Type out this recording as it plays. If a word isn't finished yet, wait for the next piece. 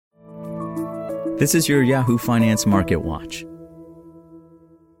This is your Yahoo Finance Market Watch.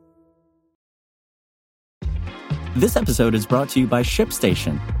 This episode is brought to you by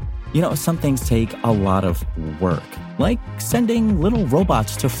ShipStation. You know, some things take a lot of work, like sending little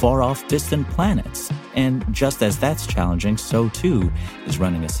robots to far-off distant planets. And just as that's challenging, so too is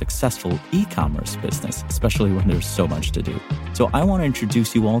running a successful e-commerce business, especially when there's so much to do. So I want to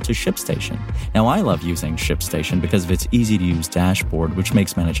introduce you all to ShipStation. Now, I love using ShipStation because of its easy-to-use dashboard, which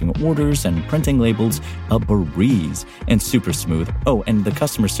makes managing orders and printing labels a breeze and super smooth. Oh, and the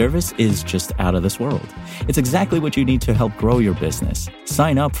customer service is just out of this world. It's exactly what you need to help grow your business.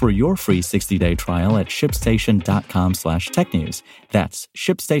 Sign up for your free 60-day trial at shipstation.com/technews. That's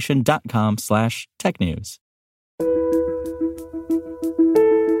shipstation.com/technews.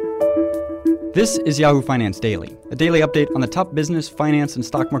 This is Yahoo Finance Daily, a daily update on the top business, finance, and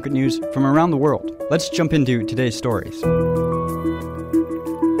stock market news from around the world. Let's jump into today's stories.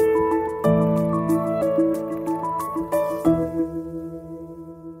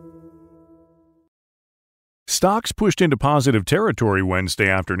 Stocks pushed into positive territory Wednesday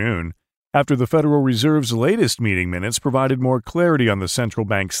afternoon after the Federal Reserve's latest meeting minutes provided more clarity on the central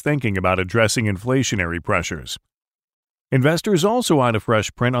bank's thinking about addressing inflationary pressures. Investors also eyed a fresh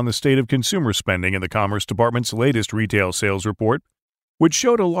print on the state of consumer spending in the Commerce Department's latest retail sales report, which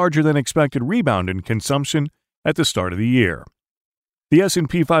showed a larger-than-expected rebound in consumption at the start of the year. The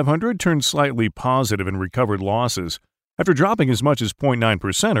S&P 500 turned slightly positive and recovered losses after dropping as much as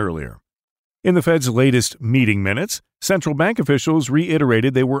 0.9% earlier. In the Fed's latest meeting minutes, central bank officials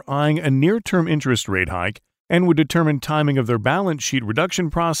reiterated they were eyeing a near-term interest rate hike and would determine timing of their balance sheet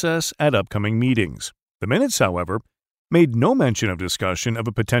reduction process at upcoming meetings. The minutes, however, made no mention of discussion of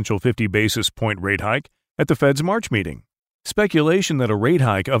a potential 50 basis point rate hike at the Fed's March meeting. Speculation that a rate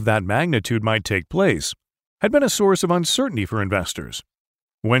hike of that magnitude might take place had been a source of uncertainty for investors.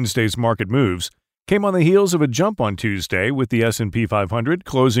 Wednesday's market moves came on the heels of a jump on Tuesday, with the S&P 500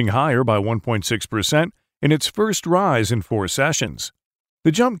 closing higher by 1.6% in its first rise in 4 sessions.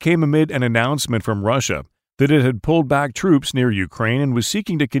 The jump came amid an announcement from Russia that it had pulled back troops near Ukraine and was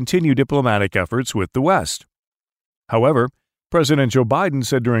seeking to continue diplomatic efforts with the West. However, President Joe Biden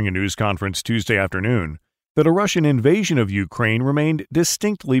said during a news conference Tuesday afternoon that a Russian invasion of Ukraine remained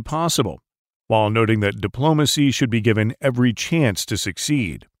distinctly possible, while noting that diplomacy should be given every chance to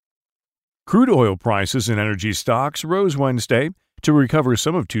succeed. Crude oil prices and energy stocks rose Wednesday to recover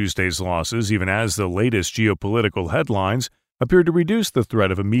some of Tuesday's losses, even as the latest geopolitical headlines appeared to reduce the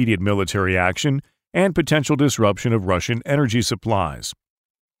threat of immediate military action and potential disruption of Russian energy supplies.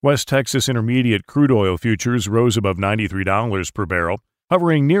 West Texas Intermediate crude oil futures rose above $93 per barrel,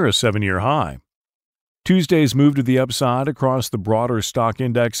 hovering near a 7-year high. Tuesday's move to the upside across the broader stock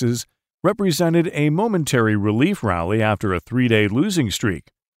indexes represented a momentary relief rally after a 3-day losing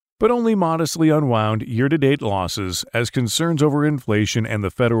streak, but only modestly unwound year-to-date losses as concerns over inflation and the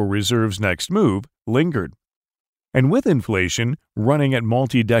Federal Reserve's next move lingered. And with inflation running at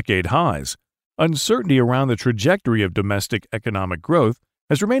multi-decade highs, uncertainty around the trajectory of domestic economic growth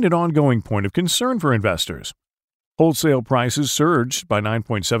has remained an ongoing point of concern for investors. Wholesale prices surged by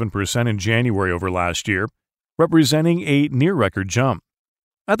 9.7% in January over last year, representing a near-record jump.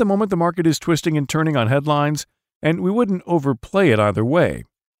 At the moment, the market is twisting and turning on headlines, and we wouldn't overplay it either way.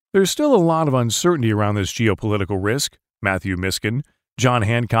 There's still a lot of uncertainty around this geopolitical risk, Matthew Miskin, John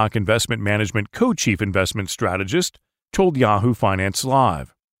Hancock Investment Management co-chief investment strategist, told Yahoo Finance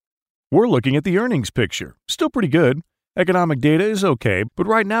Live. We're looking at the earnings picture. Still pretty good. Economic data is okay, but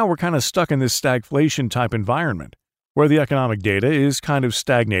right now we're kind of stuck in this stagflation-type environment, where the economic data is kind of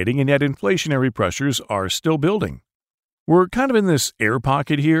stagnating and yet inflationary pressures are still building. We're kind of in this air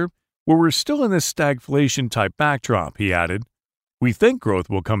pocket here, where we're still in this stagflation-type backdrop, he added. We think growth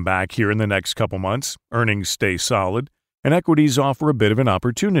will come back here in the next couple months, earnings stay solid, and equities offer a bit of an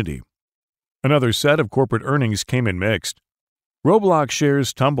opportunity. Another set of corporate earnings came in mixed. Roblox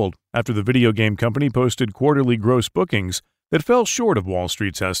shares tumbled after the video game company posted quarterly gross bookings that fell short of Wall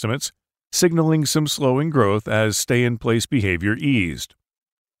Street's estimates, signaling some slowing growth as stay-in-place behavior eased.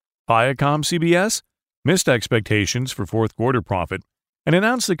 Viacom CBS missed expectations for fourth-quarter profit and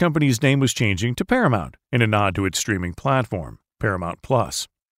announced the company's name was changing to Paramount in a nod to its streaming platform, Paramount+.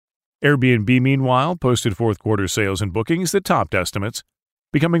 Airbnb, meanwhile, posted fourth-quarter sales and bookings that topped estimates,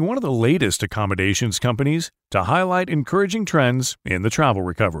 becoming one of the latest accommodations companies to highlight encouraging trends in the travel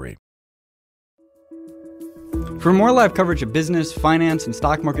recovery. For more live coverage of business, finance, and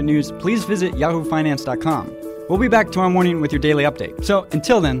stock market news, please visit yahoofinance.com. We'll be back tomorrow morning with your daily update. So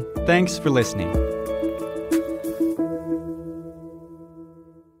until then, thanks for listening.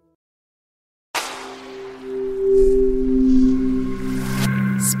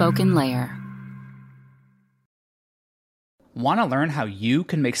 Spoken Layer. Want to learn how you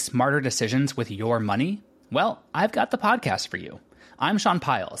can make smarter decisions with your money? Well, I've got the podcast for you. I'm Sean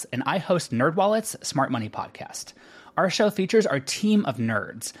Piles, and I host NerdWallet's Smart Money Podcast. Our show features our team of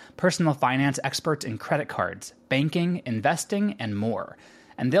nerds, personal finance experts in credit cards, banking, investing, and more.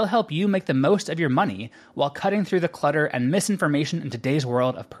 And they'll help you make the most of your money while cutting through the clutter and misinformation in today's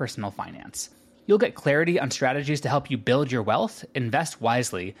world of personal finance. You'll get clarity on strategies to help you build your wealth, invest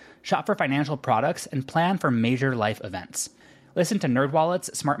wisely, shop for financial products, and plan for major life events. Listen to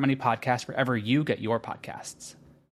NerdWallet's Smart Money Podcast wherever you get your podcasts.